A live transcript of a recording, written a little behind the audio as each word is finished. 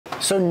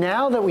So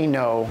now that we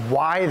know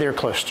why they're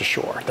close to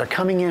shore, they're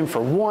coming in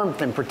for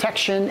warmth and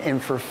protection and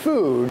for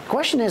food, the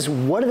question is,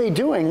 what are they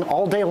doing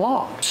all day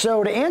long?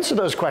 So to answer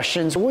those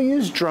questions, we'll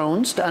use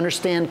drones to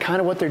understand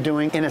kind of what they're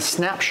doing in a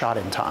snapshot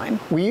in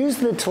time. We use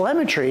the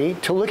telemetry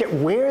to look at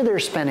where they're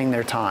spending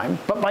their time,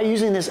 but by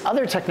using this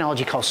other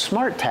technology called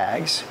smart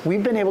tags,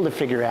 we've been able to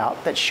figure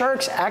out that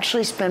sharks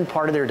actually spend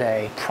part of their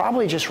day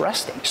probably just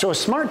resting. So a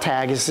smart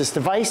tag is this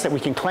device that we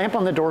can clamp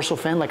on the dorsal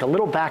fin like a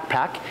little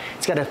backpack.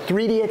 It's got a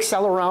 3D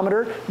accelerometer,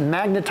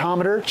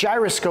 magnetometer,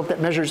 gyroscope that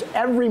measures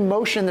every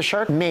motion the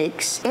shark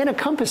makes, and a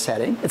compass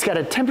heading. It's got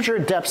a temperature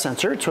and depth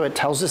sensor, so it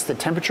tells us the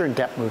temperature and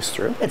depth moves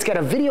through. It's got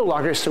a video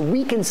logger so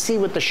we can see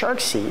what the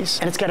shark sees,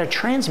 and it's got a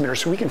transmitter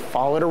so we can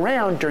follow it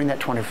around during that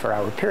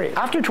 24-hour period.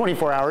 After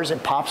 24 hours,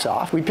 it pops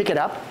off, we pick it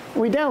up,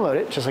 and we download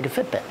it just like a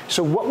Fitbit.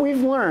 So what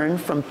we've learned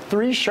from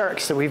 3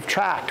 sharks that we've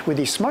tracked with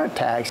these smart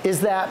tags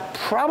is that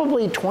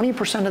probably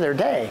 20% of their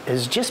day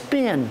is just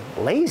being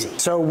lazy.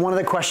 So one of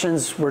the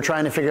questions we're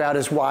trying to figure out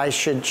is, why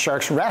should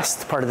sharks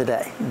rest part of the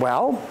day?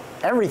 Well,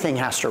 everything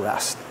has to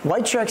rest.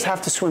 White sharks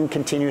have to swim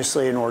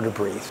continuously in order to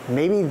breathe.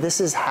 Maybe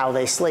this is how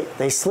they sleep.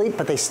 They sleep,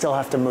 but they still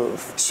have to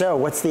move. So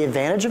what's the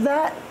advantage of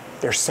that?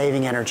 They're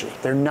saving energy.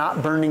 They're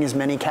not burning as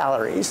many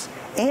calories.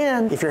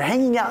 And if you're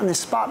hanging out in this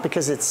spot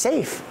because it's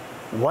safe,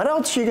 what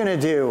else are you gonna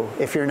do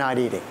if you're not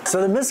eating?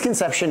 So the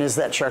misconception is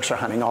that sharks are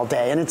hunting all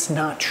day, and it's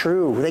not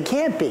true. They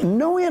can't be.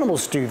 No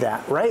animals do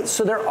that, right?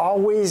 So they're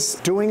always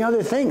doing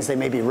other things. They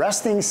may be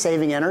resting,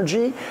 saving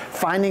energy,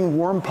 finding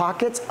warm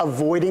pockets,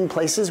 avoiding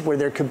places where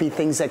there could be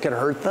things that could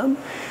hurt them.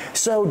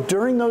 So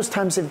during those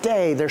times of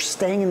day, they're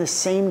staying in the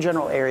same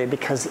general area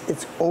because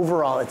it's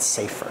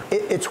safer.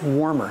 It's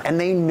warmer, and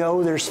they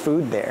know there's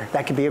food there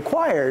that can be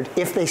acquired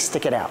if they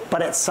stick it out.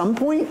 But at some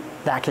point,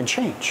 that can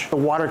change. The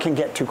water can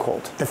get too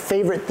cold. The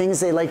favorite things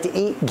they like to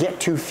eat get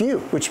too few,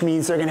 which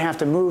means they're gonna have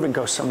to move and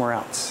go somewhere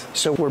else.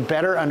 So we're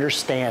better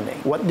understanding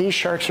what these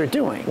sharks are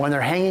doing when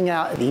they're hanging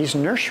out in these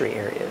nursery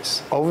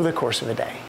areas over the course of a day.